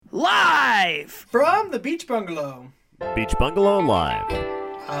Live from the Beach Bungalow. Beach Bungalow Live.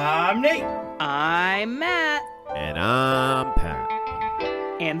 I'm Nate. I'm Matt. And I'm Pat.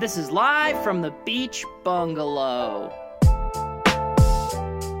 And this is Live from the Beach Bungalow.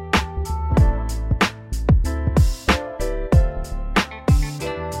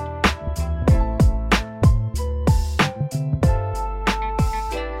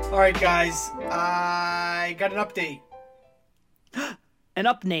 All right, guys. I got an update. An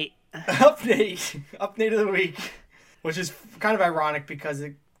upNate. Update of the week, which is kind of ironic because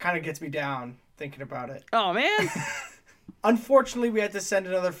it kind of gets me down thinking about it. Oh, man. Unfortunately, we had to send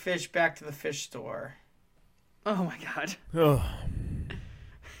another fish back to the fish store. Oh, my God. Oh.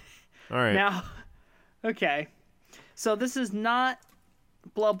 All right. Now, okay. So this is not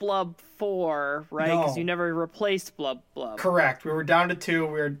Blub Blub 4, right? Because you never replaced Blub Blub. Correct. We were down to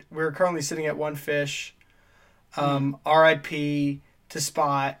 2. We're currently sitting at 1 fish. R.I.P. to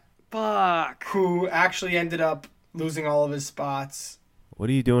Spot. Fuck. Who actually ended up losing all of his spots. What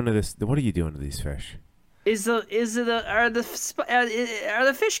are you doing to this? What are you doing to these fish? Are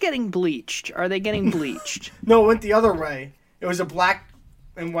the fish getting bleached? Are they getting bleached? No, it went the other way. It was a black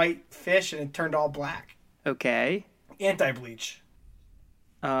and white fish, and it turned all black. Okay. Anti-bleach.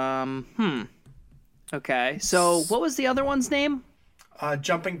 Okay. So what was the other one's name?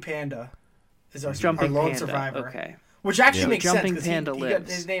 Jumping Panda is our Jumping lone Panda. survivor. Okay. Which actually makes Jumping sense Panda because he got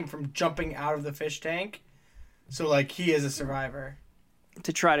lives. his name from jumping out of the fish tank. So, like, he is a survivor.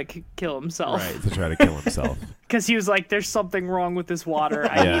 To try to kill himself. Right, to try to kill himself. Because he was like, there's something wrong with this water.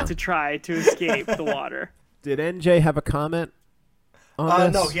 I need to try to escape the water. Did NJ have a comment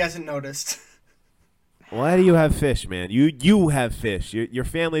on this? No, he hasn't noticed. Why do you have fish, man? You have fish. Your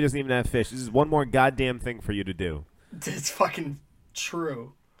family doesn't even have fish. This is one more goddamn thing for you to do. It's fucking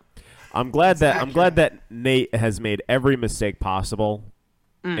true. I'm glad that Nate has made every mistake possible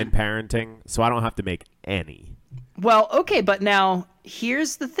in parenting, so I don't have to make any. Well, okay, but now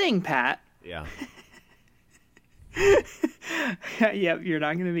here's the thing, Pat. Yeah. Yep, you're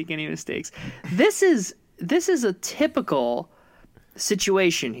not going to make any mistakes. This is a typical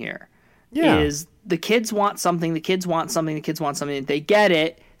situation here. Yeah. Is the kids want something, they get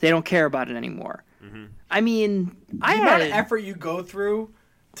it, they don't care about it anymore. Mm-hmm. I mean, the amount of effort you go through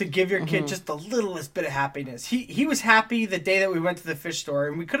to give your kid just the littlest bit of happiness. He was happy the day that we went to the fish store,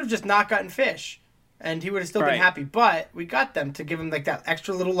 and we could have just not gotten fish, and he would have still been happy. But we got them to give him like that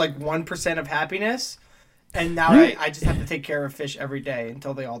extra little 1% of happiness, and now I just have to take care of fish every day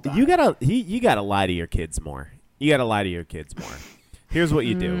until they all die. You gotta lie to your kids more. Here's what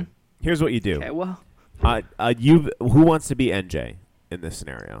you do. Okay, well, Who wants to be NJ in this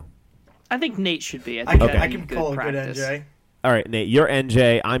scenario? I think Nate should be. I can pull a good NJ. All right, Nate, you're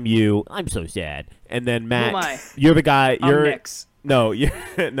NJ. I'm you. I'm so sad. And then Matt, Who am I? You're the guy. I'm Nix. No,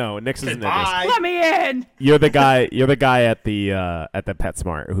 no, Nix isn't in this. Let me in. You're the guy. You're the guy at the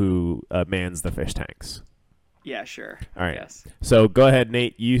PetSmart who mans the fish tanks. Yeah, sure. All right. Yes. So go ahead,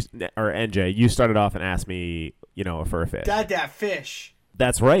 Nate. Or NJ, you started off and asked me, for a fish. Dada fish.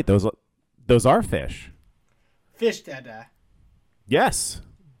 That's right. Those are fish. Fish, Dada. Yes.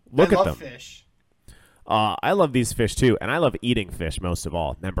 Look I at them. love fish. I love these fish too, and I love eating fish most of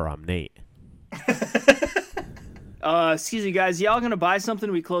all. Remember, I'm Nate. Excuse me, guys. Y'all gonna buy something?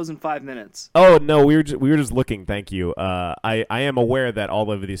 We close in 5 minutes. Oh no, we were just looking. Thank you. I am aware that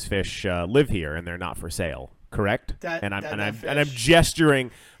all of these fish live here and they're not for sale. Correct? I'm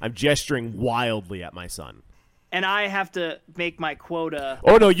gesturing wildly at my son. And I have to make my quota.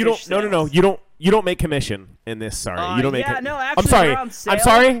 Oh no, you don't. Sales. No. You don't make commission in this. Sorry, you don't make. Yeah, no. Actually, I'm sorry. they're on sale. I'm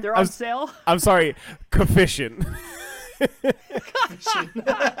sorry. They're on sale. I'm sorry. Commission.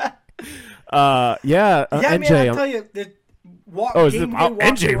 Yeah, NJ. Man, I'll tell you,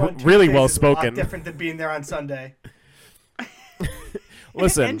 NJ really well spoken. A lot different than being there on Sunday.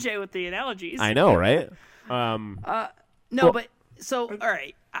 Listen, NJ with the analogies. I know, right? But so all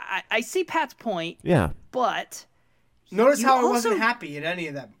right. I see Pat's point. Yeah. But notice how I wasn't happy at any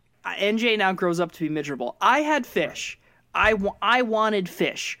of them. NJ now grows up to be miserable. I had fish. I wanted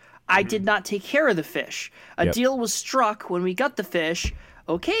fish. I did not take care of the fish. A deal was struck when we got the fish.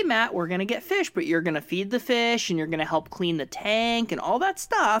 Okay, Matt, we're going to get fish, but you're going to feed the fish and you're going to help clean the tank and all that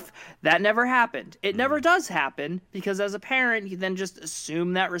stuff. That never happened. It never does happen because as a parent, you then just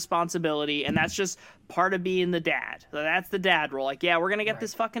assume that responsibility, and that's just part of being the dad. So that's the dad role. Like, yeah, we're going to get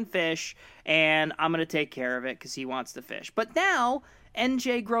this fucking fish, and I'm going to take care of it because he wants the fish. But now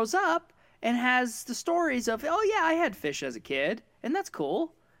NJ grows up and has the stories of, oh, yeah, I had fish as a kid, and that's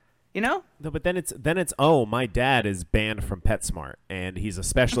cool. No, but then it's my dad is banned from PetSmart, and he's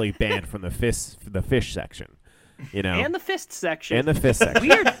especially banned from the fish section. You know, and the fist section.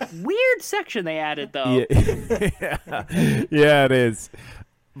 Weird section they added though. Yeah, it is.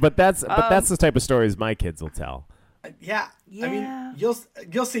 But that's the type of stories my kids will tell. Yeah. I mean,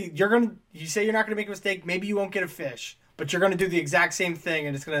 you'll see. You say you're not gonna make a mistake. Maybe you won't get a fish, but you're gonna do the exact same thing,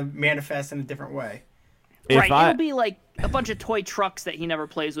 and it's gonna manifest in a different way. It'll be like a bunch of toy trucks that he never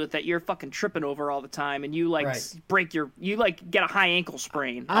plays with that you're fucking tripping over all the time, and you get a high ankle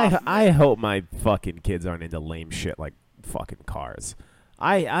sprain. I hope my fucking kids aren't into lame shit like fucking cars.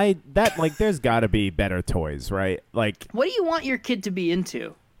 There's got to be better toys, right? Like, what do you want your kid to be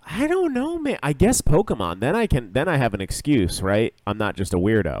into? I don't know, man. I guess Pokemon. Then I have an excuse, right? I'm not just a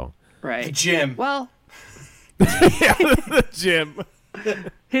weirdo. Right. The gym. Well, the gym.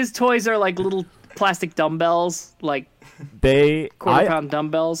 His toys are like little plastic dumbbells, like quarter-pound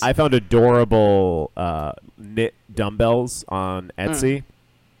dumbbells. I found adorable knit dumbbells on Etsy,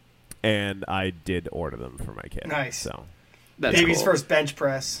 and I did order them for my kid. Nice. So that's baby's cool. First bench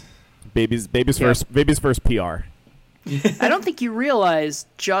press. Baby's first PR. I don't think you realize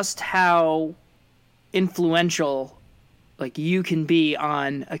just how influential like you can be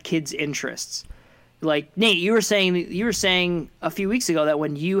on a kid's interests. Like, Nate, you were saying a few weeks ago that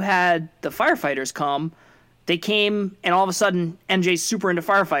when you had the firefighters come, they came and all of a sudden MJ's super into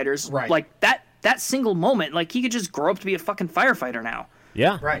firefighters. Right. Like that single moment, like he could just grow up to be a fucking firefighter now.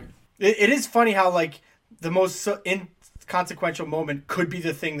 Yeah. Right. It is funny how like the most inconsequential moment could be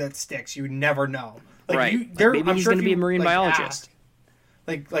the thing that sticks. You never know. Like, right. Maybe he's going to be a marine biologist.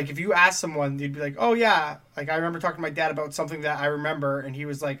 Like if you ask someone, they'd be like, "Oh yeah." Like I remember talking to my dad about something that I remember, and he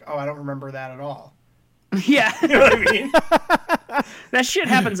was like, "Oh, I don't remember that at all." Yeah. You know what I mean? That shit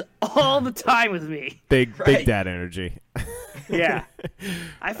happens all the time with me. Big dad energy. Yeah.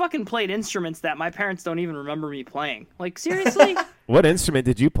 I fucking played instruments that my parents don't even remember me playing. Like, seriously? What instrument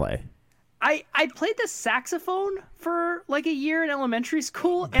did you play? I played the saxophone for like a year in elementary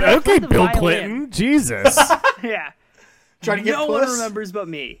school. And Okay, I played the Bill violin. Clinton. Jesus. Yeah. Trying to get no puss? one remembers but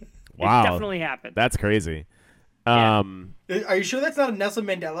me. Wow. It definitely happened. That's crazy. Yeah. Are you sure that's not a Nelson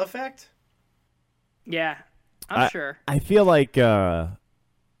Mandela effect? Yeah, I'm sure. I feel like I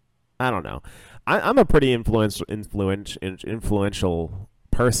don't know. I'm a pretty influential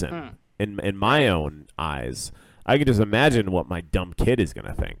person in my own eyes. I can just imagine what my dumb kid is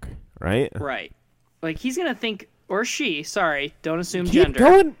gonna think, right? Right. Like he's gonna think, or she. Sorry, don't assume Keep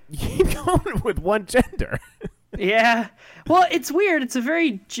gender. Keep going with one gender. Yeah. Well, it's weird. It's a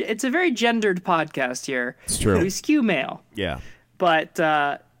very gendered podcast here. It's true. We skew male. Yeah. But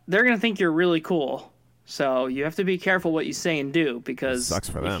they're gonna think you're really cool. So you have to be careful what you say and do because sucks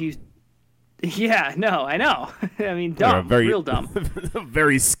for them. Yeah, no, I know. I mean, dumb, real dumb. A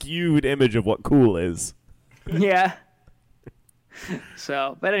very skewed image of what cool is. Yeah.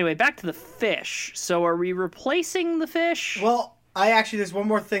 So, but anyway, back to the fish. So, are we replacing the fish? Well, there's one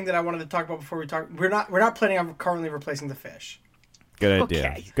more thing that I wanted to talk about before we talk. We're not planning on currently replacing the fish. Good idea.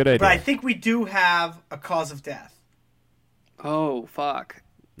 Okay. Good idea. But I think we do have a cause of death. Oh, fuck.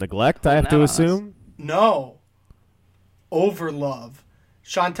 Neglect, I have to assume? No. Overlove.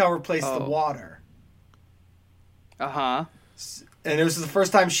 Chantel replaced the water. Uh-huh. And this is the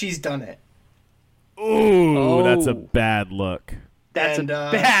first time she's done it. Ooh, that's a bad look. That's a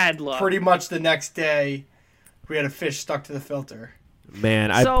bad look. Pretty much the next day, we had a fish stuck to the filter. Man,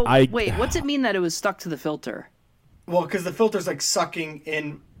 wait, what's it mean that it was stuck to the filter? Well, because the filter's like sucking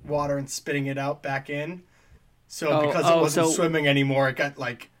in water and spitting it out back in. So because it wasn't swimming anymore, it got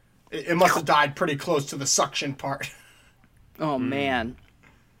like... It must have died pretty close to the suction part. Oh, man.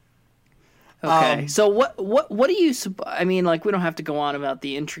 Okay, so what do you... I mean, like, we don't have to go on about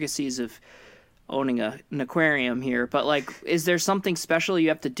the intricacies of owning an aquarium here, but, like, is there something special you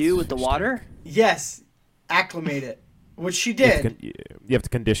have to do with the water? Yes. Acclimate it. Which she did. You have to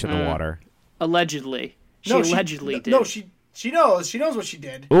condition the water. Allegedly. She allegedly did. No, she knows. She knows what she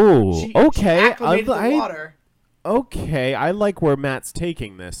did. Ooh, okay. She acclimated the water. Okay, I like where Matt's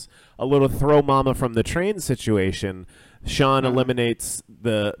taking this. A little throw mama from the train situation. Sean eliminates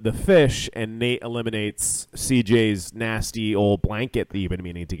the fish, and Nate eliminates CJ's nasty old blanket that you've been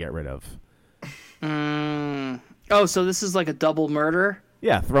meaning to get rid of. Oh, so this is like a double murder?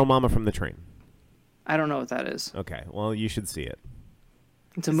 Yeah, throw mama from the train. I don't know what that is. Okay, well, you should see it.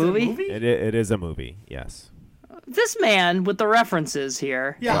 It's a movie? It is a movie, yes. This man with the references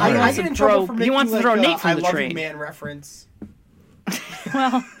here. Yeah, I get in trouble for making he wants to throw Nate from I the love train. You man reference.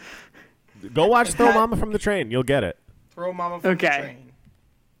 Well, go watch Throw Mama from the Train. You'll get it. Throw Mama from the train.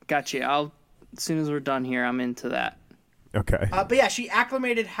 Gotcha. As soon as we're done here, I'm into that. Okay. But yeah, she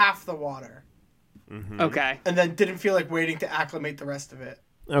acclimated half the water. Mm-hmm. Okay. And then didn't feel like waiting to acclimate the rest of it.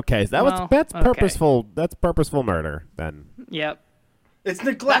 Okay, that's purposeful. That's purposeful murder then. Yep. It's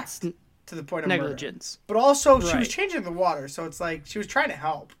neglect to the point of negligence. Murder. But also, she was changing the water, so it's like she was trying to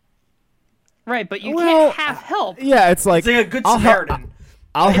help. Right, but you can't have help. Yeah, it's like a good Samaritan.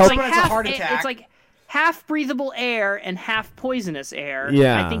 I'll help. It's a heart attack. It's like half breathable air and half poisonous air.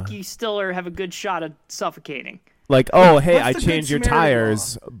 Yeah. I think you still have a good shot of suffocating. Like, oh, hey, I changed your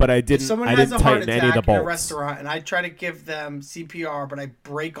tires, but I didn't tighten any of the bolts. If someone has a heart attack in a restaurant and I try to give them CPR, but I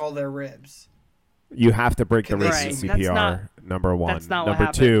break all their ribs. You have to break the ribs in CPR, number one. That's not number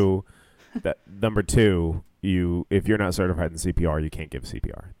what two, number two, if you're not certified in CPR, you can't give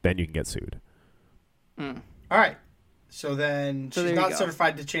CPR. Then you can get sued. All right. So then she's not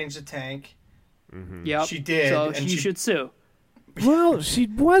certified to change the tank. Mm-hmm. Yep. She did. So you should sue. Well, she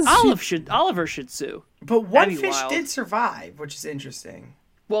was. Oliver should sue. But one fish did survive, which is interesting.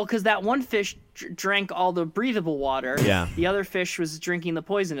 Well, because that one fish drank all the breathable water. Yeah. The other fish was drinking the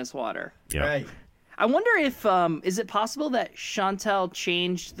poisonous water. Yeah. Right. I wonder if is it possible that Chantal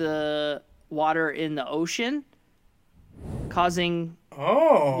changed the water in the ocean, causing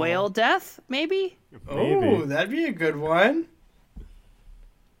whale death? Maybe. Oh, that'd be a good one.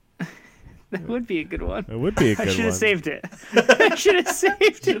 That would be a good one. It would be a good one. I should have saved it. I should have saved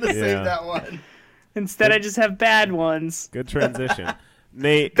it. Should have saved that one. Instead, I just have bad ones. Good transition.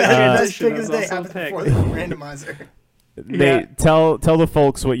 Nate, as big as they happened before the randomizer. Nate, tell the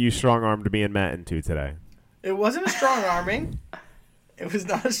folks what you strong-armed me and Matt into today. It wasn't a strong arming. It was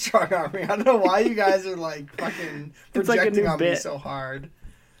not a strong arming. I don't know why you guys are like fucking projecting on me so hard.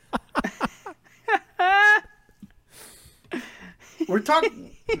 We're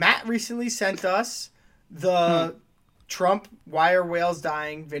talking. Matt recently sent us the Trump "Why are whales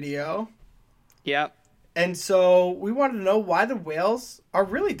dying" video. Yep. And so we wanted to know why the whales are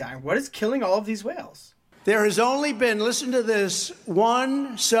really dying. What is killing all of these whales? There has only been, listen to this,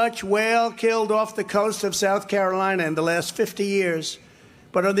 one such whale killed off the coast of South Carolina in the last 50 years.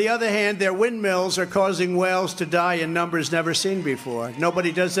 But on the other hand, their windmills are causing whales to die in numbers never seen before.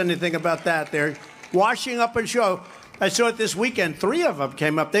 Nobody does anything about that. They're washing up on shore. I saw it this weekend. 3 of them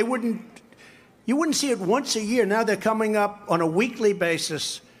came up. You wouldn't see it once a year. Now they're coming up on a weekly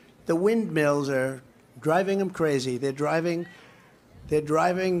basis. The windmills are driving them crazy. They're driving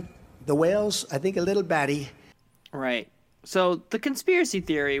the whales, I think, a little batty. Right. So the conspiracy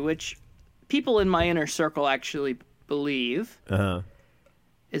theory, which people in my inner circle actually believe,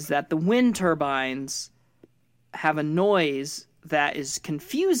 is that the wind turbines have a noise that is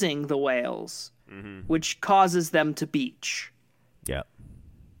confusing the whales, which causes them to beach. Yeah.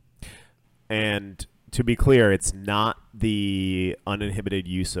 And to be clear, it's not the uninhibited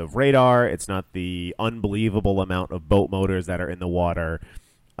use of radar. It's not the unbelievable amount of boat motors that are in the water.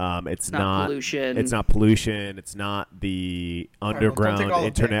 It's not pollution. It's not pollution. It's not the underground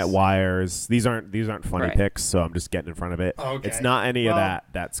internet wires. These aren't funny pics, so I'm just getting in front of it. Okay. It's not any of that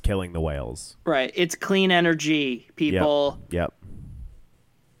that's killing the whales. Right. It's clean energy, people. Yep.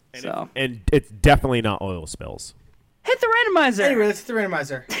 And it's definitely not oil spills. Hit the randomizer. Anyway, let's hit the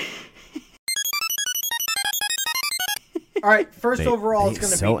randomizer. All right, first overall is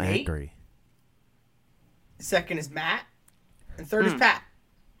going to be Nate. Angry. Second is Matt. And third is Pat.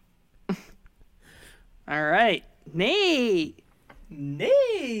 All right. Nate.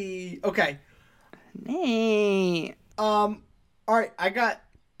 Okay. Nate. All right, I got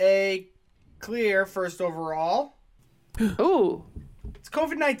a clear first overall. Ooh. It's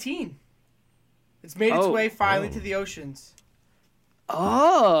COVID-19. It's made its way finally to the oceans.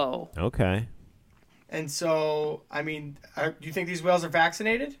 Oh. Okay. And so, I mean, do you think these whales are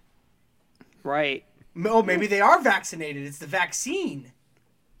vaccinated? Right. Oh, maybe they are vaccinated. It's the vaccine.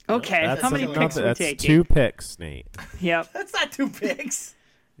 Okay, how many picks are we taking? That's 2 picks, Nate. Yep. That's not 2 picks.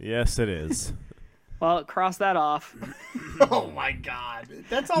 Yes, it is. Well, cross that off. Oh, my God.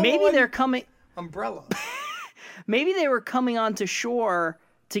 That's all. Maybe they're coming. Umbrella. Maybe they were coming onto shore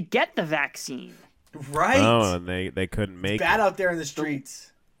to get the vaccine. Right. Oh, and they couldn't make it's bad out there in the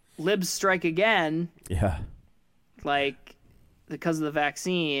streets. Libs strike again. Yeah. Like, because of the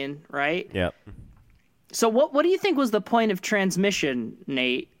vaccine, right? Yep. So what do you think was the point of transmission,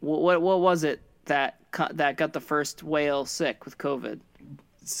 Nate? What was it that got the first whale sick with COVID?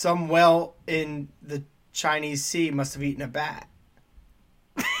 Some whale in the Chinese Sea must have eaten a bat.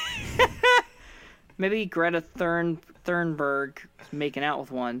 Maybe Greta Thunberg is making out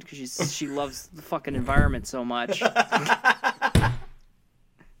with one because she loves the fucking environment so much.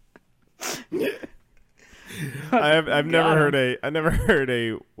 I've never heard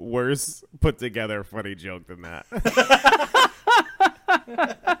a worse put together funny joke than that.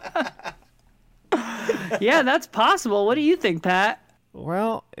 Yeah, that's possible. What do you think, Pat?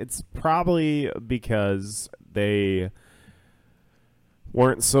 Well, it's probably because they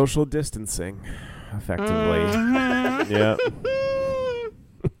weren't social distancing effectively. Yeah.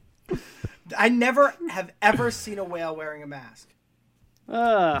 I never have ever seen a whale wearing a mask.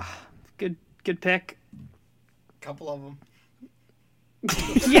 Good pick. Couple of them.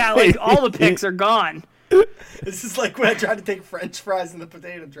 Yeah, like all the picks are gone. This is like when I tried to take French fries in the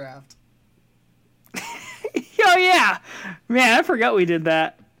potato draft. Oh yeah, man, I forgot we did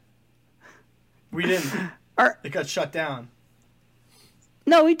that. We didn't. It got shut down.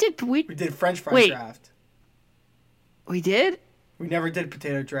 No, we did. We did French fry draft. We did. We never did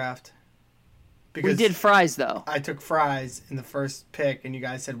potato draft. Because we did fries though. I took fries in the first pick, and you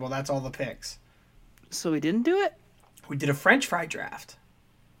guys said, "Well, that's all the picks." So we didn't do it. We did a French fry draft.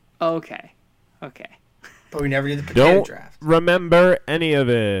 Okay. But we never did the potato draft. Remember any of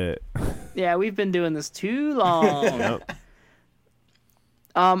it? Yeah, we've been doing this too long. Yep.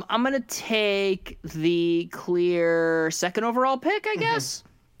 I'm gonna take the clear second overall pick, I guess.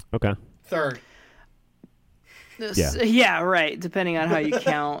 Okay. Third. Yeah, right. Depending on how you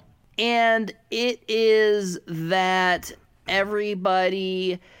count. And it is that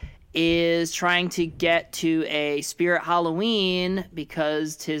everybody is trying to get to a Spirit Halloween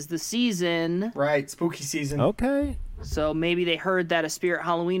because 'tis the season. Right, spooky season. Okay. So maybe they heard that a Spirit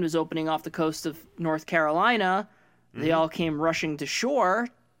Halloween was opening off the coast of North Carolina. They all came rushing to shore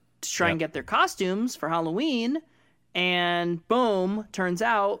to try and get their costumes for Halloween. And boom, turns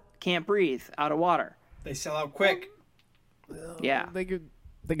out, can't breathe out of water. They sell out quick. Yeah. They could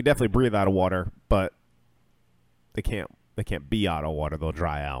definitely breathe out of water, but they can't be out of water. They'll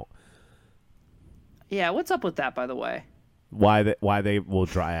dry out. Yeah, what's up with that, by the way? Why they will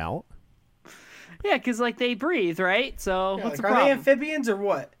dry out? Yeah, because, like, they breathe, right? So what's the are problem? they amphibians or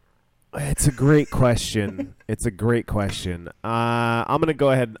what? It's a great question. I'm going to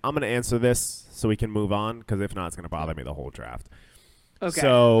go ahead. I'm going to answer this so we can move on, because if not, it's going to bother me the whole draft. Okay.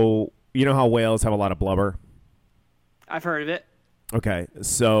 So, you know how whales have a lot of blubber? I've heard of it. Okay.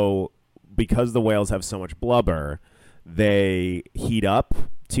 So, because the whales have so much blubber, they heat up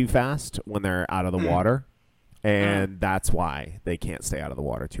too fast when they're out of the water, and that's why they can't stay out of the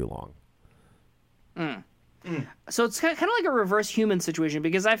water too long. So it's kind of like a reverse human situation,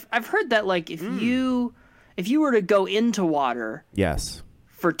 because I've heard that, like, if you were to go into water Yes.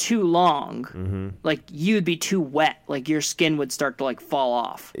 for too long, like, you'd be too wet, like your skin would start to, like, fall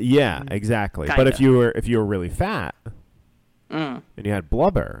off. Yeah, exactly. Kinda. But if you were really fat and you had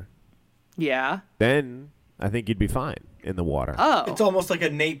blubber, Yeah. then I think you'd be fine in the water. Oh. It's almost like a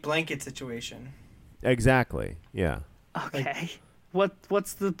Nate blanket situation. Exactly. Yeah. Okay.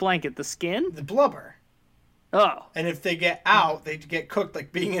 What's the blanket? The skin? The blubber. Oh. And if they get out, they get cooked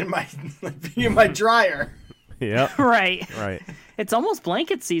like being in my dryer. Yep. Right. Right. It's almost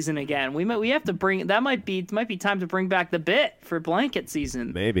blanket season again. We have to bring that might be time to bring back the bit for blanket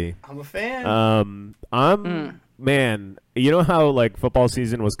season. Maybe. I'm a fan. Man, you know how like football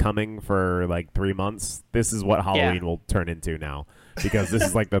season was coming for like 3 months? This is what Halloween will turn into now, because this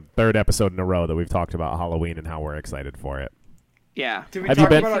is like the third episode in a row that we've talked about Halloween and how we're excited for it. Yeah. Did we Have talk you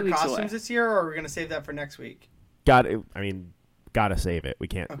been- about our 2 weeks costumes away. this year, or are we going to save that for next week? Gotta save it. We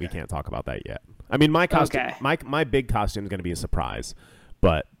can't talk about that yet. I mean, my costume, Okay. my big costume is going to be a surprise,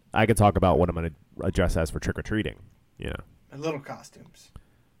 but I could talk about what I'm going to dress as for trick or treating. You know, My little costumes.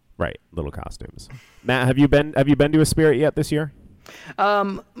 right? Little costumes. Matt, have you been to a Spirit yet this year?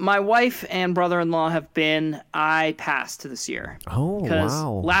 My wife and brother-in-law have been. I passed this year. Oh, Because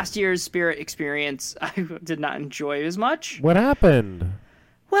wow! last year's Spirit experience I did not enjoy as much. What happened?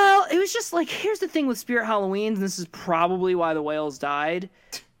 Well, it was just like, here's the thing with Spirit Halloweens, and this is probably why the whales died,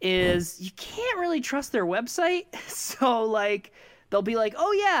 is you can't really trust their website. So, like, they'll be like,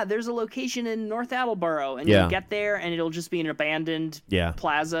 oh, yeah, there's a location in North Attleboro, and you'll get there, and it'll just be an abandoned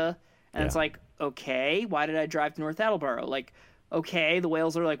plaza. And it's like, okay, why did I drive to North Attleboro? Like, okay, the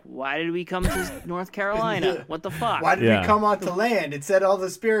whales are like, why did we come to North Carolina? What the fuck? Why did we come onto land? It said all the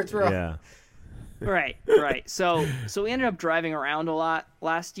spirits were. Yeah. Right. So we ended up driving around a lot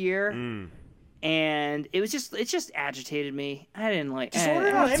last year, and it just agitated me. I didn't like. Just order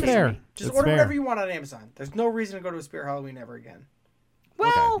it on That's Amazon. fair. Just That's order fair. whatever you want on Amazon. There's no reason to go to a Spirit Halloween ever again.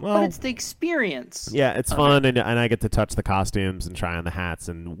 Well, Well- but it's the experience. Yeah, it's fun, and I get to touch the costumes and try on the hats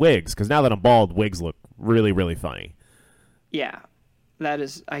and wigs, because now that I'm bald, wigs look really, really funny. Yeah,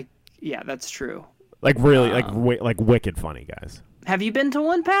 that's true. Like really, like wicked funny, guys. Have you been to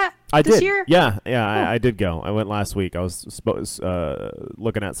one, Pat? I this did. year? Yeah. I did go. I went last week. I was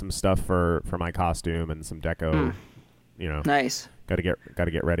looking at some stuff for my costume and some deco. You know, Nice. got to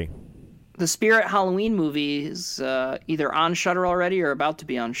get ready. The Spirit Halloween movie is either on Shudder already or about to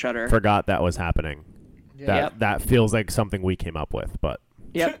be on Shudder. Forgot that was happening. Yeah. That feels like something we came up with, but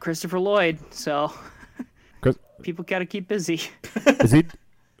Yep, Christopher Lloyd. So people gotta keep busy. Is he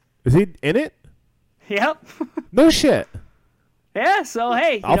in it? Yep. No shit. Yeah. So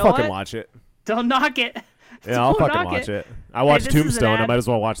hey, I'll fucking watch it. Don't knock it. Yeah, I'll fucking watch it. I watched Tombstone. I might as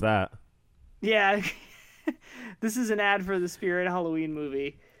well watch that. Yeah. This is an ad for the Spirit Halloween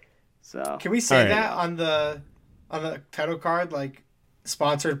movie. So can we say that on the title card, like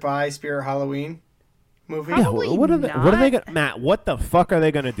sponsored by Spirit Halloween movie? Yeah, what are they gonna, Matt? What the fuck are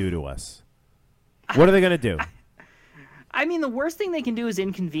they gonna do to us? What are they gonna do? I mean, the worst thing they can do is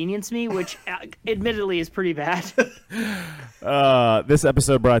inconvenience me, which admittedly is pretty bad. This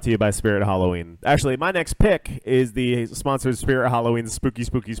episode brought to you by Spirit Halloween. Actually, my next pick is the sponsored Spirit Halloween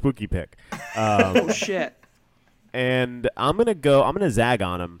spooky pick. Oh shit! And I'm gonna zag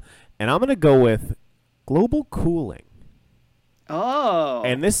on them, and I'm gonna go with global cooling. Oh.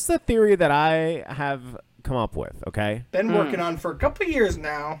 And this is a theory that I have come up with. Okay. Been working on for a couple of years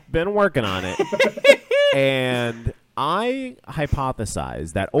now. Been working on it, and I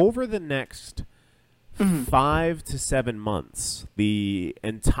hypothesize that over the next 5 to 7 months, the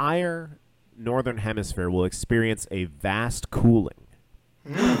entire northern hemisphere will experience a vast cooling.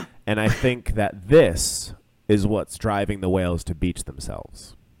 And I think that this is what's driving the whales to beach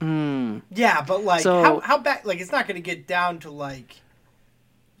themselves. Yeah, but like, how bad? Like, it's not going to get down to like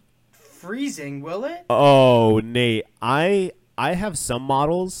freezing, will it? Oh, Nate, I have some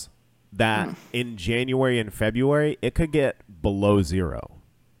models that in January and February it could get below 0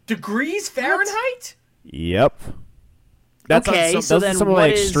 degrees Fahrenheit. Yep. That's okay. On so then, some of what my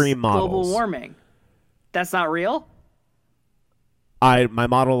extreme is models. global warming? That's not real. My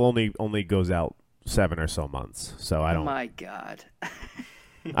model only goes out 7 or so months, so I don't. Oh my god.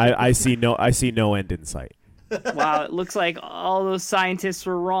 I see no end in sight. Wow, it looks like all those scientists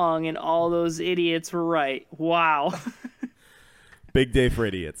were wrong and all those idiots were right. Wow. Big day for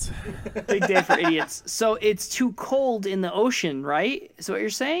idiots. Big day for idiots. So it's too cold in the ocean, right? Is what you're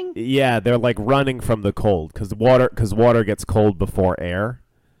saying? Yeah, they're like running from the cold because water gets cold before air.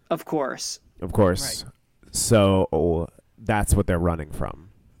 Of course. Right. So that's what they're running from.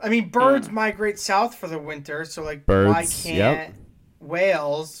 I mean, birds migrate south for the winter, so like, birds, why can't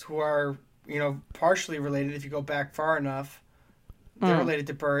whales, who are partially related if you go back far enough, they're related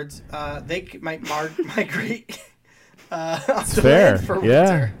to birds. They might migrate. It's fair. For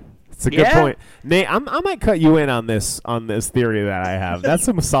winter. It's a good point. Nate, I might cut you in on this theory that I have. That's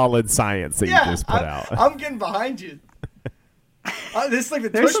some solid science that you just put out. I'm getting behind you. This is like the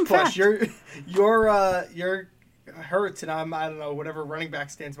tush push. You're hurts, and I don't know, whatever running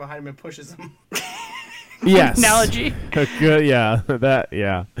back stands behind him and pushes him. Yes. Analogy. Good. Yeah. That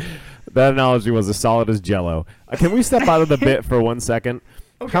analogy was as solid as Jello. Can we step out of the bit for 1 second?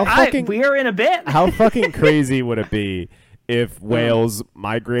 Okay. We are in a bit. How fucking crazy would it be if whales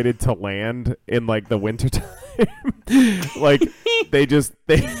migrated to land in like the wintertime? Like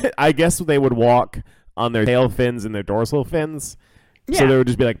I guess they would walk on their tail fins and their dorsal fins. Yeah. So there would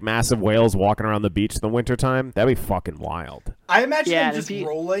just be like massive whales walking around the beach in the wintertime. That'd be fucking wild. I imagine them just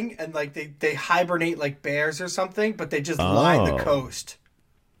rolling and like they hibernate like bears or something, but they just line the coast.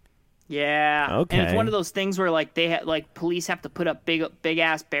 Yeah. Okay. And it's one of those things where like police have to put up big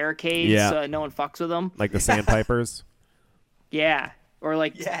ass barricades so no one fucks with them. Like the sandpipers. Yeah. Or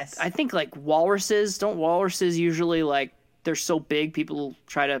like I think like walruses. Don't walruses usually like they're so big people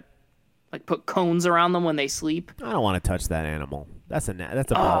try to like put cones around them when they sleep? I don't want to touch that animal. That's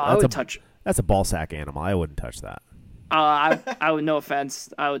a ball sack animal. I wouldn't touch that. I would, no offense,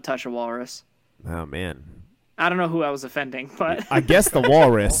 I would touch a walrus. Oh man. I don't know who I was offending, but I guess the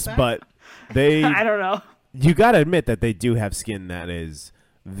walrus, but I don't know. You got to admit that they do have skin that is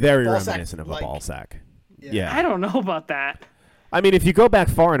very reminiscent of a ball sack. Yeah. I don't know about that. I mean, if you go back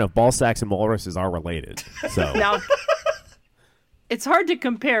far enough, ball sacks and walruses are related. So now, it's hard to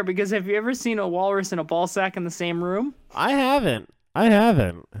compare because have you ever seen a walrus and a ball sack in the same room? I haven't.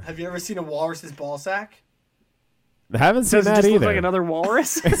 Have you ever seen a walrus's ball sack? I haven't seen Does that it just either. look like another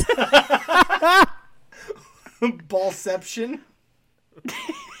walrus? Ballception.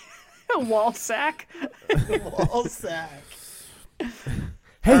 A wall sack. Wall sack.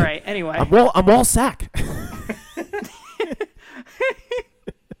 Hey, all right. Anyway, I'm wall sack.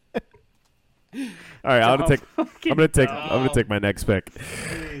 All right, I'm gonna take my next pick.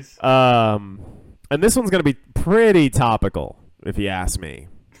 Please. And this one's gonna be pretty topical, if you ask me.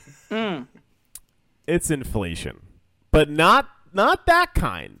 It's inflation, but not that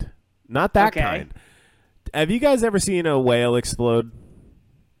kind. Not that kind. Have you guys ever seen a whale explode?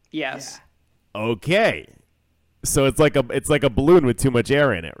 yes. Okay. So it's like a balloon with too much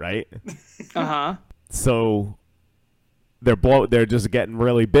air in it, right? Uh-huh. So they're just getting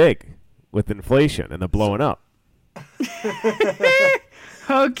really big with inflation and they're blowing up.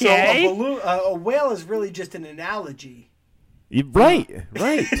 Okay. So a whale is really just an analogy. Right.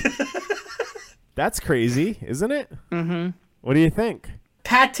 That's crazy, isn't it? Mm-hmm. What do you think?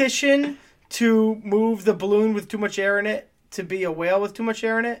 Petition to move the balloon with too much air in it to be a whale with too much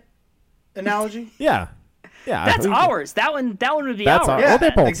air in it analogy? Yeah. That's ours. That one would be that's ours. Yeah, well,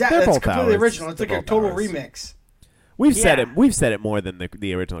 they're both, exactly. they're It's both completely ours. original. It's They're like a both total ours. remix. We've said Yeah. it. We've said it more than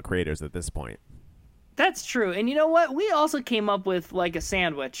the original creators at this point. That's true. And you know what? We also came up with like a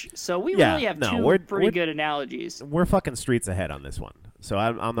sandwich. So we really have two pretty good analogies. We're fucking streets ahead on this one. So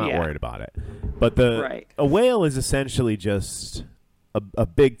I'm not worried about it. But Right. a whale is essentially just a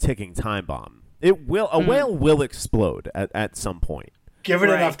big ticking time bomb. A whale will explode at some point. Give it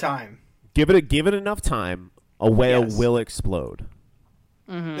enough time. Give it enough time. A whale Yes. will explode.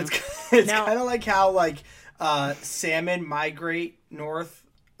 Mm-hmm. It's Now- kind of like how salmon migrate north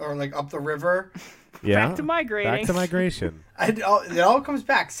or like up the river. Yeah. Back to migrating. Back to migration. It all comes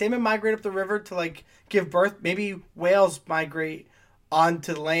back. Salmon migrate up the river to like give birth. Maybe whales migrate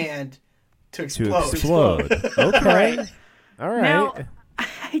onto land to explode. To explode. Okay. Right. All right.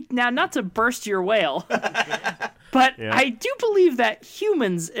 Now, not to burst your whale, but Yeah. I do believe that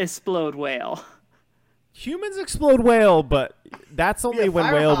humans explode whale. Humans explode whale, but that's only when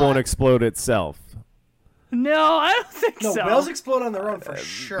fire whale hot. won't explode itself. No, I don't think No, so. whales explode on their own for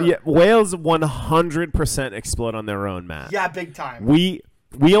sure. Yeah, whales 100% explode on their own, Matt. Yeah, big time. We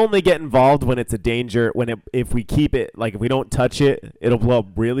only get involved when it's a danger. If we keep it, like if we don't touch it, it'll blow up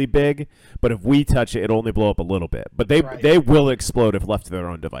really big. But if we touch it, it'll only blow up a little bit. But they will explode if left to their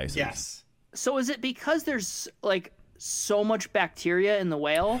own devices. Yes. So is it because there's like so much bacteria in the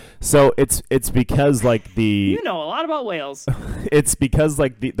whale? So it's because like the You know a lot about whales. it's because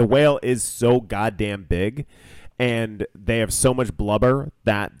like the whale is so goddamn big, and they have so much blubber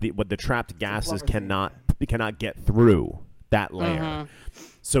that the trapped gases cannot get through that layer.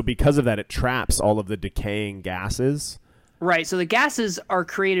 So because of that, it traps all of the decaying gases. Right. So the gases are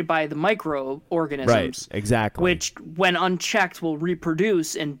created by the microorganisms. Right. Exactly. Which, when unchecked, will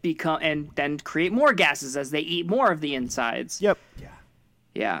reproduce and then create more gases as they eat more of the insides. Yep.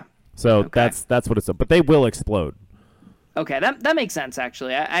 Yeah. So Okay. that's what it's. But they will explode. Okay, that makes sense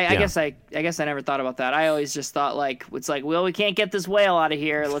actually. I guess I never thought about that. I always just thought like it's like, well, we can't get this whale out of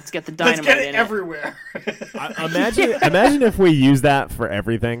here. Let's get the dynamite Let's get it in everywhere. Imagine if we use that for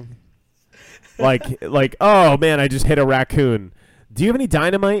everything. Like, oh man, I just hit a raccoon. Do you have any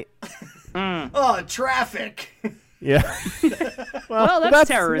dynamite? Oh, traffic. Yeah. Well, that's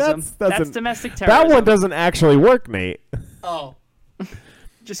terrorism. That's domestic terrorism. That one doesn't actually work, Nate. Oh.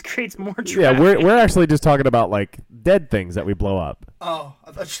 Just creates more traffic. Yeah, we're actually just talking about like dead things that we blow up. Oh,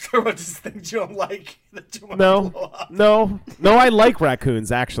 I thought you were talking about just things you don't like that you want to No, blow up. no, I like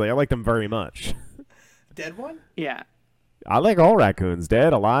raccoons. Actually, I like them very much. Dead one? Yeah. I like all raccoons,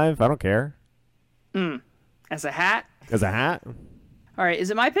 dead, alive. I don't care. As a hat. As a hat. All right,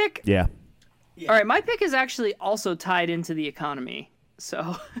 is it my pick? Yeah. All right, my pick is actually also tied into the economy.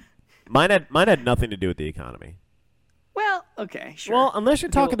 So, Mine had nothing to do with the economy. well, okay, sure. Well, unless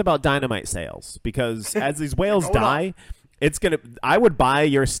you're talking about dynamite sales, because as these whales die, it's gonna. I would buy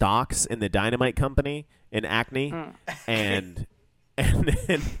your stocks in the dynamite company in Acme, and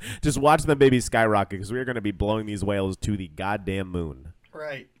then just watch them babies skyrocket because we're gonna be blowing these whales to the goddamn moon.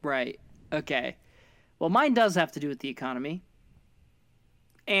 Right. Okay. Well, mine does have to do with the economy.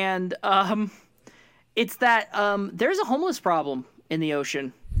 And it's that there's a homeless problem in the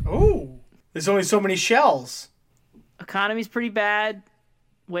ocean. Oh. There's only so many shells. Economy's pretty bad.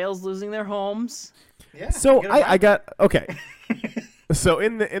 Whales losing their homes. Yeah. So get 'em I back. got okay. So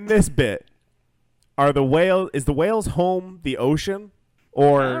in this bit, is the whale's home the ocean,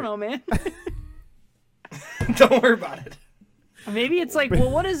 or I don't know, man. Don't worry about it. Maybe it's like, well,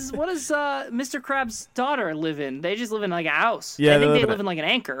 what does Mr. Krabs' daughter live in? They just live in like a house. Yeah, I think they they live live in in like an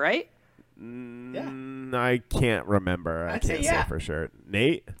anchor, right? Yeah. I can't remember. I I'd say can't say yeah. for sure.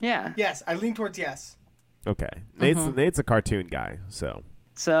 Nate? Yeah. Yes, I lean towards yes. Okay. Nate's a cartoon guy, so.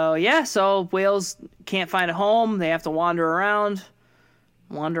 So yeah, so whales can't find a home. They have to wander on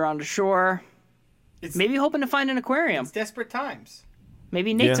the shore. It's Maybe hoping to find an aquarium. desperate times.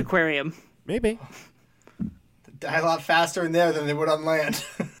 Maybe Nate's Yeah. aquarium. Maybe. They die a lot faster in there than they would on land.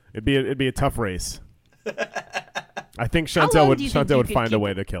 It'd be a tough race. I think long Chantel do you think would you could find a keep-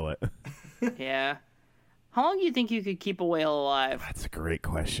 way to kill it. Yeah. How long do you think you could keep a whale alive? That's a great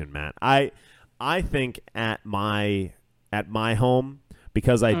question, Matt. I think at my home,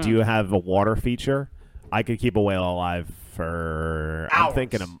 because I do have a water feature, I could keep a whale alive for hours.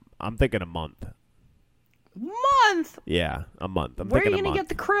 I'm thinking a month. Month? Yeah, a month. Where are you gonna get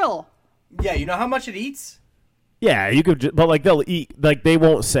the krill? Yeah, you know how much it eats? Yeah, you could, but like they'll eat. Like they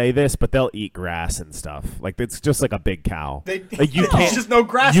won't say this, but they'll eat grass and stuff. Like it's just like a big cow. Like you can't. There's just no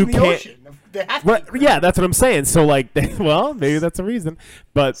grass in the ocean. They have to eat grass. Yeah, that's what I'm saying. So like, well, maybe that's a reason.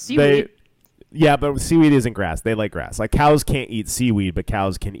 But seaweed. Yeah, but seaweed isn't grass. They like grass. Like cows can't eat seaweed, but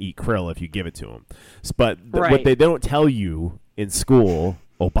cows can eat krill if you give it to them. But what they don't tell you in school,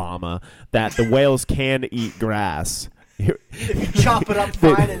 Obama, that the whales can eat grass. If you chop it up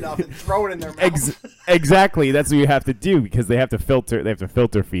fine enough and throw it in their mouth. Exactly. That's what you have to do because they have to filter. They have to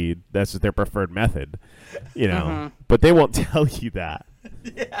filter feed. That's just their preferred method. You know, but they won't tell you that.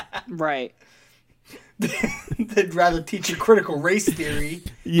 Yeah. Right. They'd rather teach you critical race theory.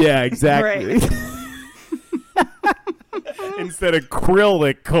 Yeah, exactly. Right. Instead of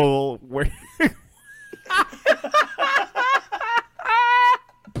critical, where.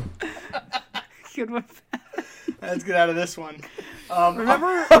 Good one. Let's get out of this one.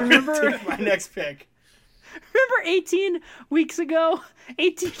 Remember take my next pick. Remember 18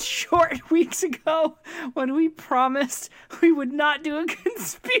 short weeks ago, when we promised we would not do a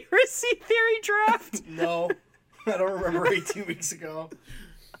conspiracy theory draft? No, I don't remember 18 weeks ago.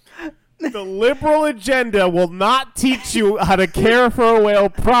 The liberal agenda will not teach you how to care for a whale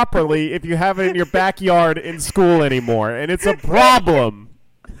properly if you have it in your backyard in school anymore, and it's a problem.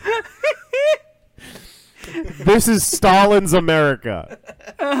 This is Stalin's America.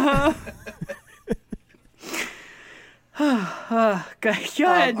 Go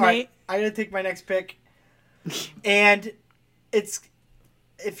ahead, Nate. Right, I'm going to take my next pick. And it's,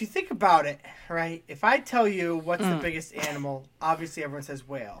 if you think about it, right, if I tell you what's the biggest animal, obviously everyone says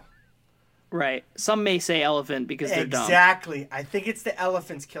whale. Right. Some may say elephant because they're dumb. Exactly. I think it's the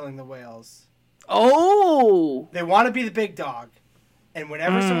elephants killing the whales. Oh! They want to be the big dog. And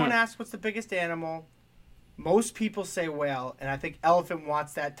whenever someone asks what's the biggest animal, most people say whale, and I think elephant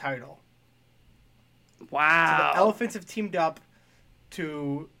wants that title. Wow. So the elephants have teamed up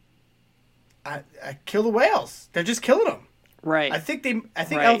to kill the whales. They're just killing them. Right. I think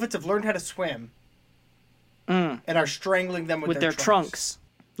elephants have learned how to swim and are strangling them with their trunks.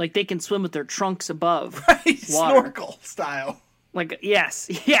 Like they can swim with their trunks above right, water. Snorkel style. Like yes.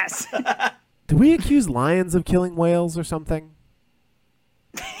 Do we accuse lions of killing whales or something?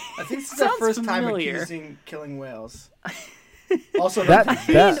 I think this is our first time accusing killing whales. Also, that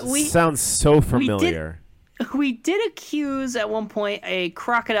sounds so familiar. We did accuse at one point a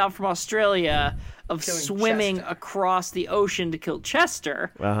crocodile from Australia of killing swimming Chester across the ocean to kill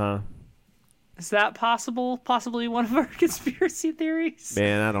Chester. Is that possible? Possibly one of our conspiracy theories?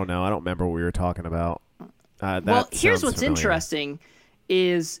 Man, I don't know. I don't remember what we were talking about. Well, here's what's familiar. interesting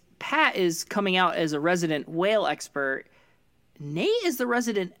is Pat is coming out as a resident whale expert. Nate is the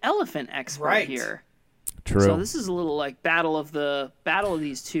resident elephant expert here. True. So this is a little like battle of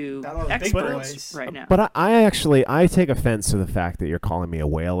these two experts right now. But I take offense to the fact that you're calling me a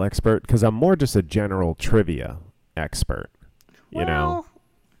whale expert because I'm more just a general trivia expert. You know,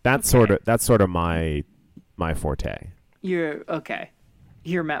 that's sort of my forte. You're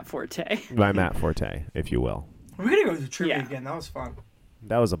Matt Forte. My Matt Forte, if you will. We're gonna go to the trivia again. That was fun.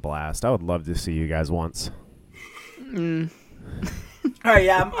 That was a blast. I would love to see you guys once. All right,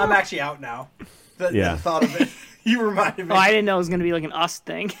 yeah, I'm actually out now. The thought of it. You reminded me. Oh, I didn't know it was going to be like an us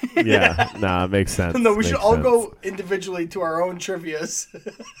thing. Yeah, no, it makes sense. No, we should all go individually to our own trivias.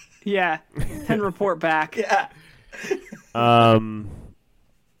 Yeah, and report back. Yeah. I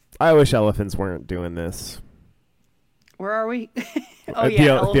wish elephants weren't doing this. Where are we? Oh,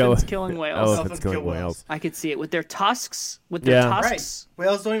 yeah, elephants killing whales. Elephants killing whales. I could see it with their tusks. Tusks. Right.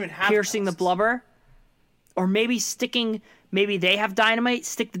 Whales don't even have piercing tusks. The blubber. Or maybe maybe they have dynamite,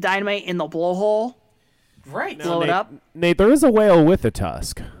 stick the dynamite in the blowhole. Right. Blow it up. Nate, there is a whale with a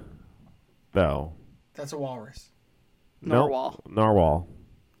tusk, though. That's a walrus. Narwhal. Narwhal.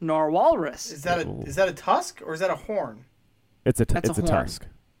 Narwhalrus. Is that a tusk or is that a horn? It's a horn. tusk.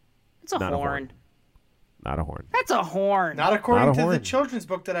 It's a horn. Not a horn. That's a horn. Not according to the children's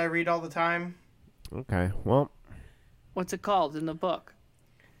book that I read all the time. Okay, well. What's it called in the book?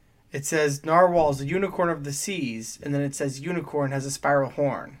 It says narwhal is a unicorn of the seas, and then it says unicorn has a spiral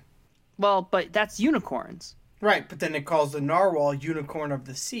horn. Well, but that's unicorns. Right, but then it calls the narwhal unicorn of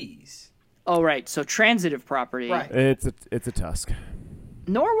the seas. Oh, right. So transitive property. Right. It's a tusk.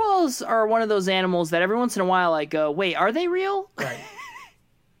 Narwhals are one of those animals that every once in a while I go, wait, are they real? Right.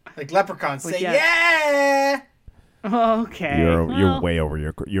 Like leprechauns say, yeah. Okay. You're way over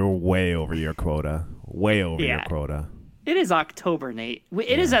your quota. Way over your quota. It is October, Nate.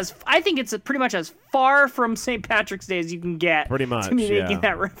 It is I think it's pretty much as far from St. Patrick's Day as you can get. Pretty much, to me making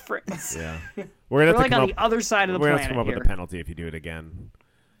that reference. Yeah, we're like on the other side of the planet. We're gonna come up with a penalty if you do it again.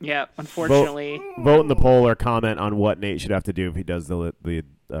 Yeah, unfortunately. Vote in the poll or comment on what Nate should have to do if he does the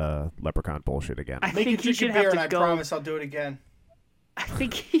leprechaun bullshit again. I think he should have to go. I promise I'll do it again. I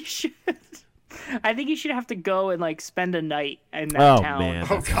think he should. I think he should have to go and like spend a night in that town. Man,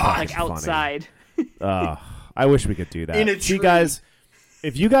 oh God, like outside. I wish we could do that. In a tree. See, guys,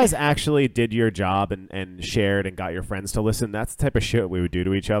 if you guys actually did your job and shared and got your friends to listen, that's the type of shit we would do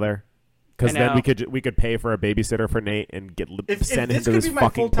to each other. Because then we could pay for a babysitter for Nate and send him to his fucking place. If this could be my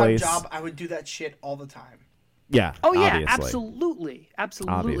full-time job, I would do that shit all the time. Yeah. Oh yeah, obviously. absolutely.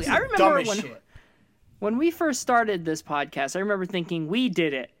 Obviously. I remember when we first started this podcast. I remember thinking we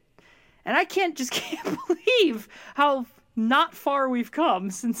did it, and I can't believe how not far we've come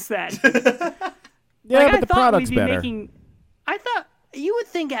since then. Yeah, but the product's better. I thought you would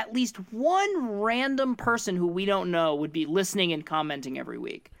think at least one random person who we don't know would be listening and commenting every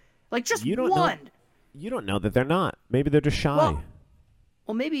week. Like just one. You don't know that they're not. Maybe they're just shy.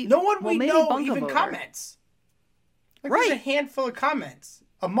 Well, maybe no one we know Bunko even voter. Comments. Like, right, there's a handful of comments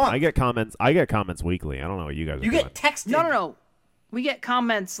a month. I get comments weekly. I don't know what you guys are doing. You get texted. No. We get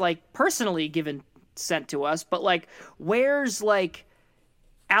comments like personally sent to us, but like, where's like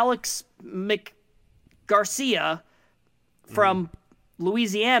Alex Garcia from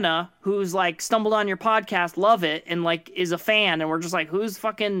Louisiana, who's like stumbled on your podcast, love it, and like is a fan, and we're just like, who's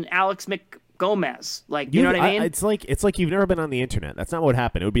fucking Alex McGomez? Like, you know what I mean? It's like you've never been on the internet. That's not what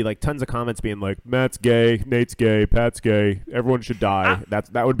happened. It would be like tons of comments being like, Matt's gay, Nate's gay, Pat's gay, everyone should die.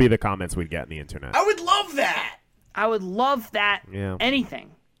 That would be the comments we'd get on the internet. I would love that. I would love that. Yeah.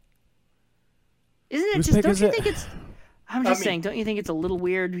 Anything. Isn't it just? Don't you think it's? I'm just saying, don't you think it's a little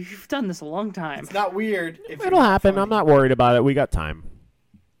weird? You've done this a long time. It's not weird. It'll happen. I'm not worried about it. We got time.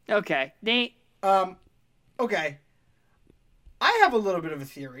 Okay, Nate. Okay. I have a little bit of a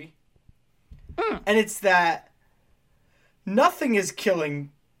theory. And it's that nothing is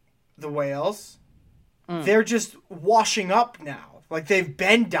killing the whales. They're just washing up now. Like, they've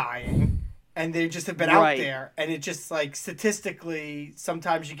been dying. And they just have been out there, and it just like statistically,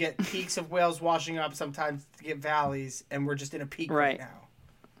 sometimes you get peaks of whales washing up, sometimes you get valleys, and we're just in a peak right now.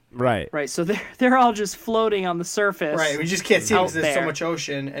 Right. So they're all just floating on the surface. Right. We just can't see because there's so much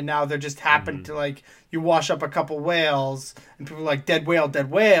ocean, and now they're just happened to like you wash up a couple whales, and people are like dead whale,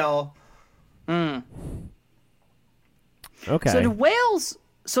 dead whale. Okay. So do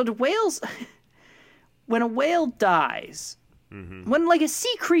whales? When a whale dies. When like a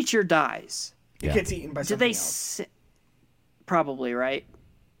sea creature dies, it gets eaten by something else. Probably, right?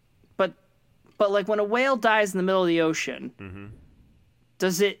 But like when a whale dies in the middle of the ocean,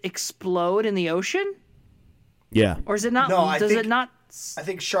 does it explode in the ocean? Yeah. Or is it not? No, I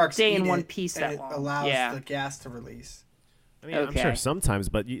think sharks stay in eat one piece and that it long. allows the gas to release. I mean, I'm sure sometimes,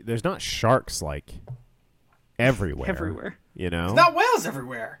 but there's not sharks like everywhere. You know, there's not whales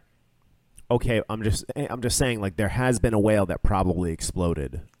everywhere. Okay, I'm just saying, like, there has been a whale that probably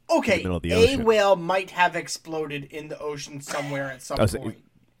exploded in the middle of the ocean. A whale might have exploded in the ocean somewhere at some point.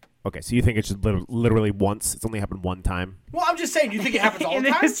 Okay, so you think it's just literally once? It's only happened one time? Well, I'm just saying, do you think it happens all the time?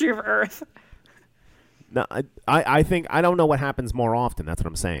 In the history of Earth. No, I think, I don't know what happens more often. That's what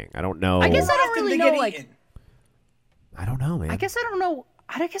I'm saying. I don't know. I guess I don't really know, like... I don't know, man. I guess I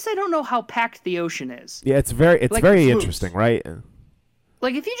don't know how packed the ocean is. Yeah, it's very interesting, right?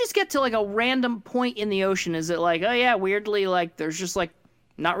 Like, if you just get to, like, a random point in the ocean, is it like, oh, yeah, weirdly, like, there's just, like,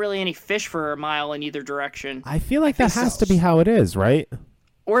 not really any fish for a mile in either direction? I feel like that has to be how it is, right?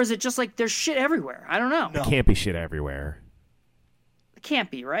 Or is it just, like, there's shit everywhere? I don't know. No. It can't be shit everywhere. It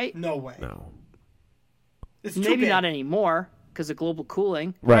can't be, right? No way. No. It's maybe not anymore, because of global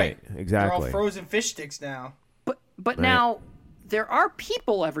cooling. Right, exactly. They're all frozen fish sticks now. But now, there are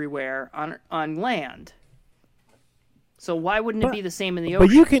people everywhere on land. So why wouldn't it be the same in the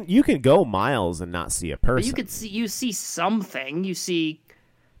ocean? But you can go miles and not see a person. But you see something. You see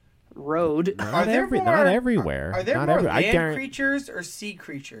road. Not everywhere. Are there more land creatures or sea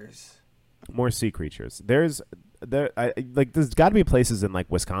creatures? More sea creatures. There's got to be places in like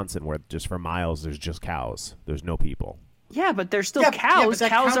Wisconsin where just for miles there's just cows. There's no people. Yeah, but there's still cows. But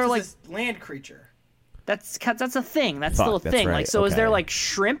cows are like land creature. That's a thing. That's still a thing. Right. Like, so is there like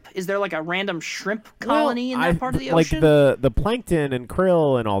shrimp? Is there like a random shrimp colony in that part of the ocean? Like the plankton and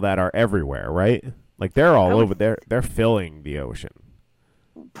krill and all that are everywhere, right? Like they're all over there. They're filling the ocean.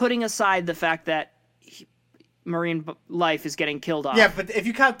 Putting aside the fact that marine life is getting killed off. Yeah, but if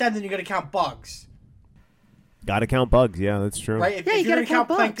you count that, then you got to count bugs. Got to count bugs. Yeah, that's true. Right? If you're going to count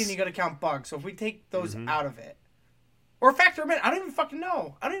plankton, you got to count bugs. So if we take those out of it, Or factor them in. I don't even fucking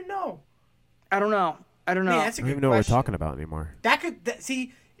know. I don't even know. I don't know. Man, that's a I don't good even know what we're question. talking about anymore.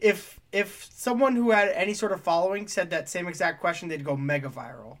 See, if someone who had any sort of following said that same exact question, they'd go mega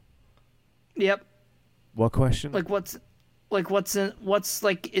viral. Yep. What question? Is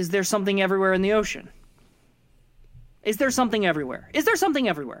there something everywhere in the ocean? Is there something everywhere? Is there something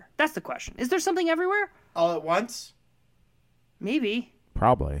everywhere? That's the question. Is there something everywhere? All at once? Maybe.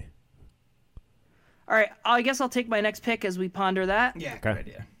 Probably. All right, I guess I'll take my next pick as we ponder that. Yeah, Okay. good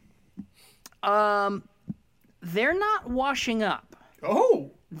idea. They're not washing up.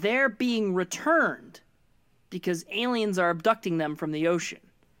 Oh! They're being returned because aliens are abducting them from the ocean.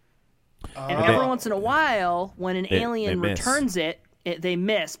 And every once in a while, when an alien miss. returns they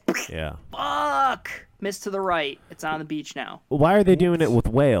miss. Yeah. Fuck! Miss to the right. It's on the beach now. Why are they doing it with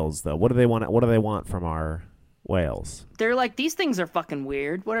whales though? What do they want? What do they want from our whales? They're like, these things are fucking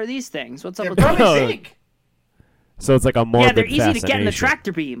weird. What are these things? What's up They're with probably these? big. So it's like a morbid Yeah, they're easy to get in the fascination.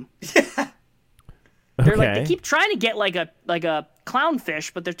 tractor beam. They're like, they Okay. keep trying to get like a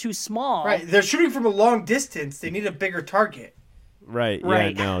clownfish, but they're too small. Right, they're shooting from a long distance. They need a bigger target. Right.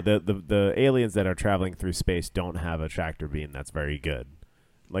 Right. Yeah. No. The aliens that are traveling through space don't have a tractor beam that's very good.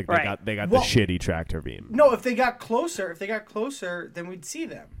 Like Right. they got Well- the shitty tractor beam. No, if they got closer, then we'd see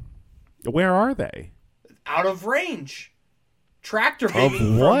them. Where are they? Out of range. Tractor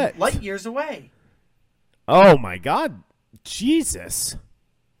beaming what? from light years away. Oh my God. Jesus.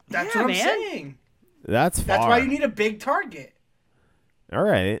 That's Yeah, what I'm man. saying. That's far. That's why you need a big target. All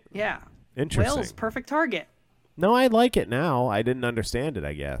right. Yeah. Interesting. Whales, perfect target. No, I like it now. I didn't understand it,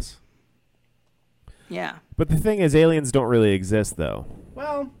 I guess. Yeah. But the thing is, aliens don't really exist, though.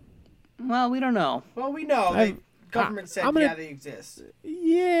 Well, Well, we don't know. we know. I've- Government said, I'm gonna- yeah, they exist.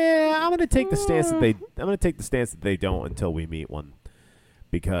 Yeah, I'm gonna take the stance that they don't until we meet one,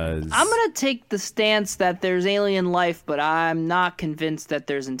 because I'm going to take the stance that there's alien life, but I'm not convinced that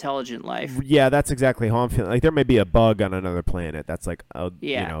there's intelligent life. Yeah, that's exactly how I'm feeling. Like there may be a bug on another planet that's like,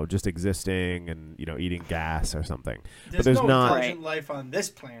 Yeah. just existing and eating gas or something. There's but there's no not. intelligent life on this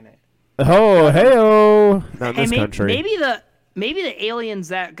planet. Oh, hey-oh. Not in Hey, this country. maybe the aliens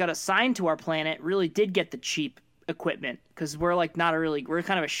that got assigned to our planet really did get the cheap equipment because we're like we're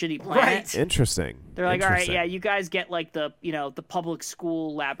kind of a shitty planet. Right. Interesting. They're like, all right, Interesting. yeah, you guys get like the public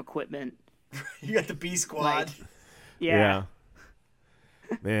school lab equipment. You got the B squad. Yeah.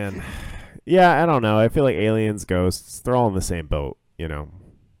 Man. Yeah, I don't know. I feel like aliens, ghosts, they're all in the same boat,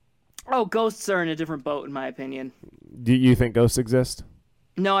 Oh, ghosts are in a different boat, in my opinion. Do you think ghosts exist?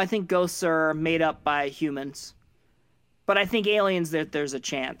 No, I think ghosts are made up by humans. But I think aliens, there's a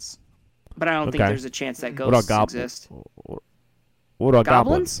chance. But I don't think Okay. there's a chance that What about ghosts exist. What about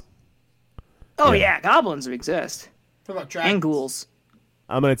Goblins? goblins? Oh, Yeah. yeah, goblins exist. What about dragons? And ghouls.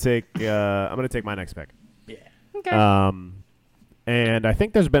 I'm gonna take my next pick. Yeah. Okay. And I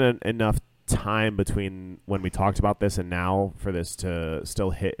think there's been enough time between when we talked about this and now for this to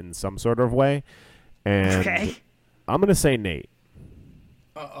still hit in some sort of way. And Okay. I'm gonna say Nate.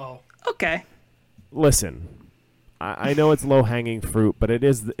 Uh-oh. Okay. Listen, I know it's low-hanging fruit, but it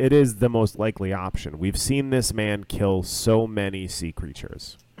is the most likely option. We've seen this man kill so many sea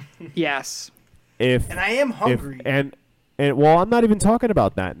creatures. Yes. And I am hungry. And well, I'm not even talking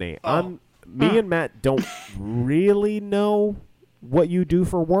about that, Nate. Oh. Me and Matt don't really know what you do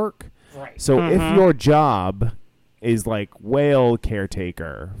for work. Right. So if your job is like whale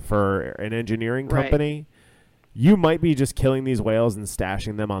caretaker for an engineering Right. company, you might be just killing these whales and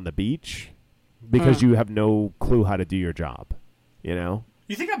stashing them on the beach because you have no clue how to do your job. You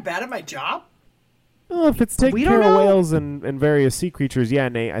think I'm bad at my job? Well, if it's taking We care don't of know. whales and various sea creatures, yeah,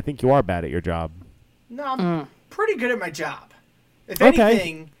 Nate, I think you are bad at your job. No, I'm pretty good at my job. If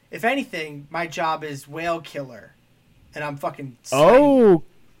Okay. anything, my job is whale killer. And I'm fucking psyched.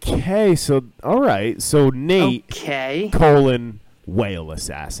 Okay, so all right, so Nate Okay. whale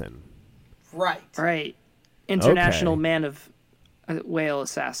assassin. Right. Right. International Okay. man of whale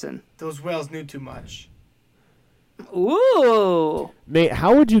assassin. Those whales knew too much. Ooh. Nate,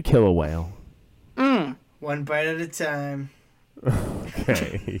 how would you kill a whale? One bite at a time.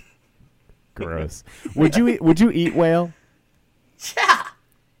 Okay. Gross. Would you eat whale? Yeah.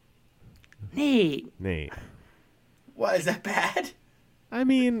 Nate. Nate. What, is that bad? I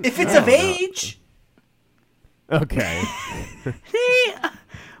mean, If it's I of don't know. age. Okay. Nate.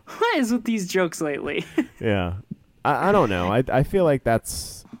 What is with these jokes lately? Yeah. I don't know. I feel like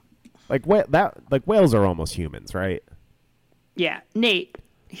that's like whales are almost humans, right? Yeah, Nate.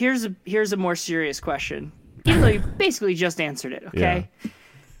 Here's a more serious question. Even though you basically just answered it, okay?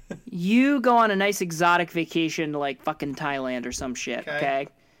 You go on a nice exotic vacation to like fucking Thailand or some shit, okay?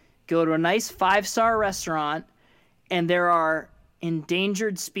 Go to a nice 5-star restaurant and there are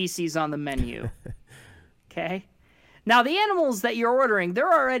endangered species on the menu. Okay? Now, the animals that you're ordering,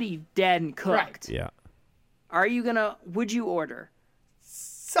 they're already dead and cooked. Right. Yeah. Would you order?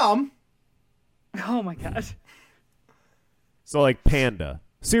 Some. Oh my God. So like panda.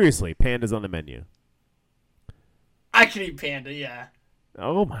 Seriously, panda's on the menu. I could eat panda, yeah.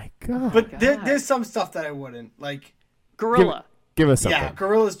 Oh my God. But there's some stuff that I wouldn't. Like Gorilla. Give us something. Yeah,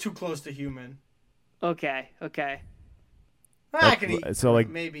 gorilla's too close to human. Okay. I could eat so like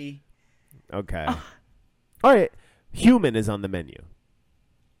maybe. Okay. All right. Human is on the menu.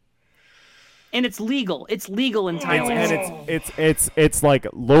 And it's legal. It's legal in Thailand. And it's like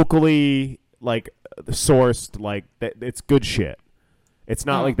locally like sourced, like it's good shit. It's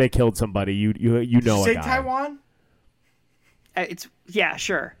not like they killed somebody. You know Did you say a guy. Taiwan? Yeah,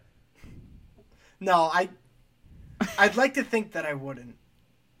 sure. No, I'd like to think that I wouldn't.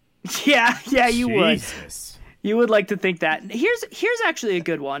 Yeah, you would. Jesus. You would like to think that. Here's actually a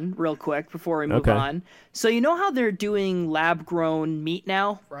good one, real quick, before we move on. So you know how they're doing lab-grown meat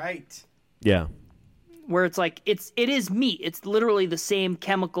now? Right. Yeah. Where it's like it is meat. It's literally the same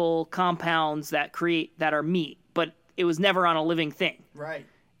chemical compounds that are meat, but it was never on a living thing. Right.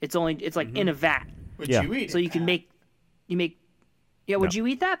 It's like in a vat. Would you eat it? So you can make. Yeah, would you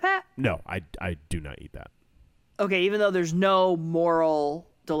eat that, Pat? No, I do not eat that. Okay, even though there's no moral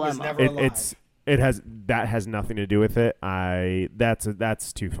dilemma. That has nothing to do with it.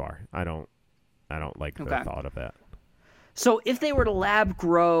 That's too far. I don't like the thought of that. So if they were to lab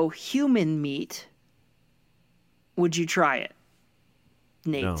grow human meat, would you try it,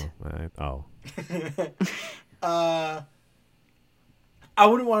 Nate? No. I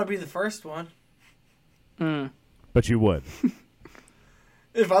wouldn't want to be the first one. But you would.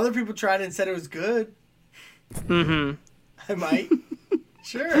 If other people tried it and said it was good, I might.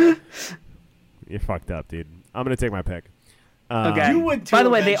 Sure. You're fucked up, dude. I'm gonna take my pick. Okay. You would too. By the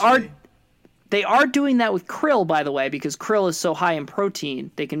way, eventually. they are doing that with krill. By the way, because krill is so high in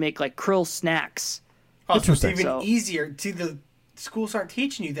protein, they can make like krill snacks. Oh, so it's even easier. See, the schools aren't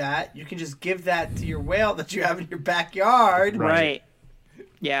teaching you that. You can just give that to your whale that you have in your backyard. Right.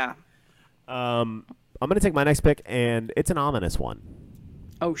 Yeah. I'm gonna take my next pick, and it's an ominous one.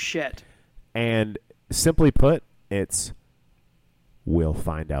 Oh shit. And simply put, it's we'll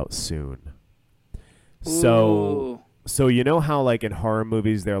find out soon. Ooh. So you know how like in horror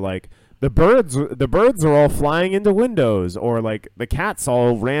movies they're like the birds are all flying into windows, or like the cats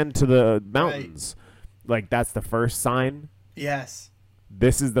all ran to the mountains. Right. Like that's the first sign. Yes.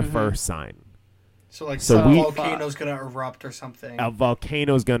 This is the first sign. So some volcano's gonna erupt or something. A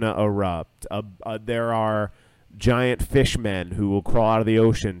volcano's gonna erupt. There are giant fishmen who will crawl out of the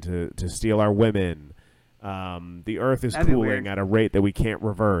ocean to steal our women. The earth is cooling at a rate that we can't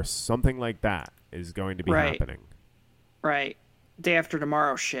reverse. Something like that is going to be happening. Right. Day after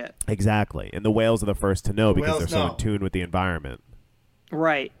tomorrow shit. Exactly. And the whales are the first to know because they're so in tune with the environment.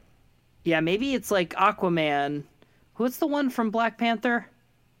 Right. Yeah, maybe it's like Aquaman. What's the one from Black Panther?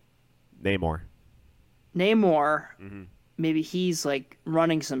 Namor. Mm-hmm. Maybe he's like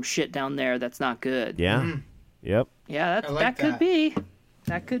running some shit down there that's not good. Yeah. Mm-hmm. Yep. Yeah, that could be.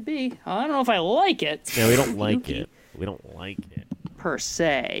 That could be. I don't know if I like it. Yeah, we don't like it. We don't like it. Per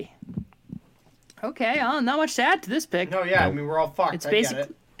se. Okay, not much to add to this pick. No, yeah, I mean, we're all fucked. It's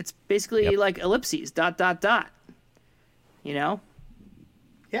basically like ellipses, ... You know?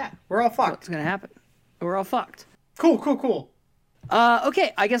 Yeah, we're all fucked. What's going to happen? We're all fucked. Cool.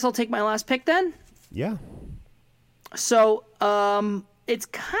 Okay, I guess I'll take my last pick then. Yeah. So, it's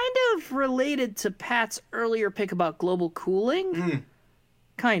kind of related to Pat's earlier pick about global cooling.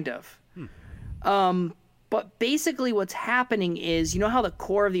 Kind of. But basically what's happening is, you know how the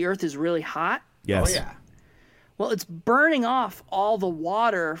core of the Earth is really hot? Yes. Oh, yeah. Well, it's burning off all the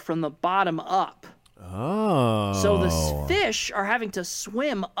water from the bottom up. Oh. So the fish are having to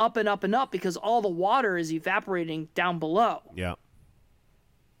swim up and up and up because all the water is evaporating down below. Yeah.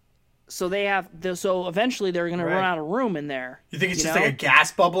 So so eventually they're going to run out of room in there. You think it's just like a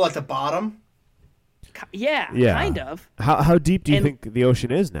gas bubble at the bottom? Yeah, kind of. How deep do you think the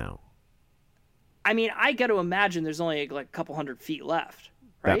ocean is now? I mean, I got to imagine there's only like a couple 100 feet left,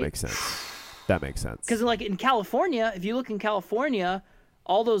 right? That makes sense. Because like in California, if you look in California,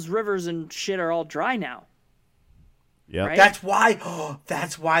 all those rivers and shit are all dry now. Yeah, right? That's why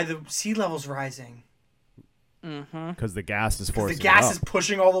the sea level's rising. Because the gas is forcing. The gas is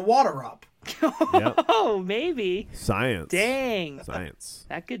pushing all the water up. Oh, maybe. Science. Dang. Science.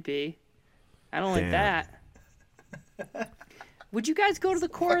 That could be. I don't like that. Would you guys go to the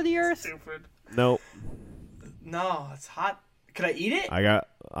core of the Earth? Stupid. Nope. No, it's hot. Could I eat it? I got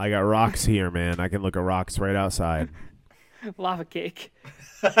I got rocks here, man. I can look at rocks right outside. Lava cake.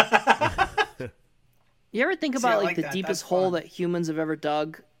 You ever think about like the deepest hole that humans have ever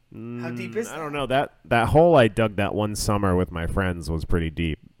dug? How deep is that? I don't know. That hole I dug that one summer with my friends was pretty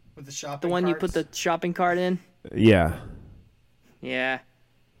deep. With the shopping The one carts? you put the shopping cart in? Yeah. Yeah.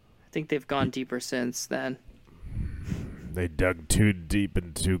 I think they've gone deeper since then. They dug too deep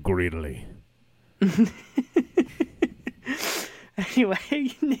and too greedily. Anyway,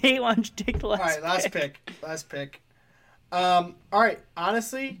 Nate, why don't you take the last All right, last pick. All right,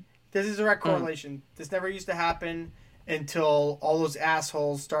 honestly, this is a direct correlation. This never used to happen until all those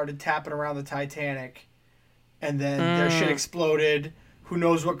assholes started tapping around the Titanic. And then their shit exploded. Who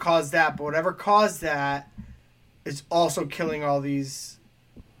knows what caused that? But whatever caused that is also killing all these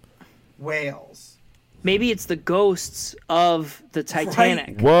whales. Maybe it's the ghosts of the Titanic.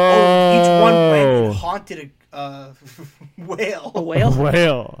 Right. Whoa! Oh, each one went and haunted a whale. A whale? A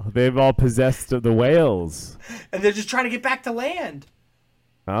whale. They've all possessed the whales. And they're just trying to get back to land.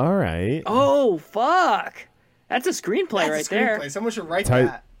 All right. Oh, fuck. That's a screenplay right there. Someone should write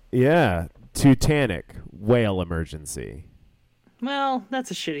that. Yeah. Titanic. Whale emergency. Well,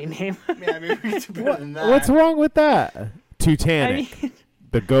 that's a shitty name. Yeah, maybe we can do better than that. What's wrong with that? Titanic. I mean,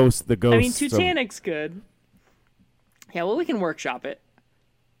 the ghost. I mean, Titanic's good. Yeah, well, we can workshop it.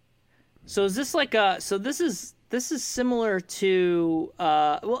 So is this like a? So this is similar to.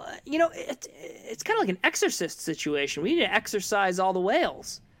 Well, you know, it's kind of like an exorcist situation. We need to exorcise all the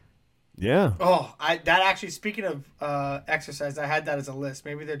whales. Yeah. Oh, that actually. Speaking of exercise, I had that as a list.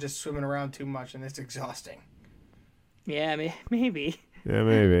 Maybe they're just swimming around too much and it's exhausting. Yeah, maybe. Yeah,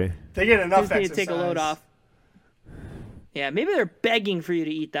 maybe. They get enough Just need exercise. to take a load off. Yeah, maybe they're begging for you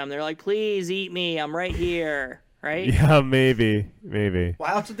to eat them. They're like, "Please eat me. I'm right here." Right? Yeah, maybe.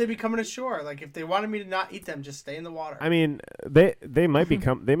 Why else would they be coming ashore? Like, if they wanted me to not eat them, just stay in the water. I mean, they might be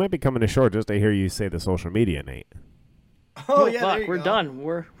coming ashore just to hear you say the social media, Nate. Oh yeah, fuck, there you we're go. done.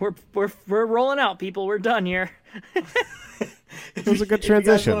 We're rolling out, people. We're done here. It was a good If you guys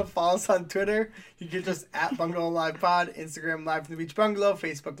transition. want to follow us on Twitter, you can just at Bungalow Live Pod, Instagram Live from the Beach Bungalow,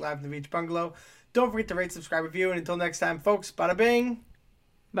 Facebook Live from the Beach Bungalow. Don't forget to rate, subscribe, review, and until next time, folks, bada bing.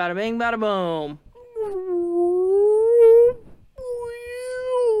 Bada bing, bada boom.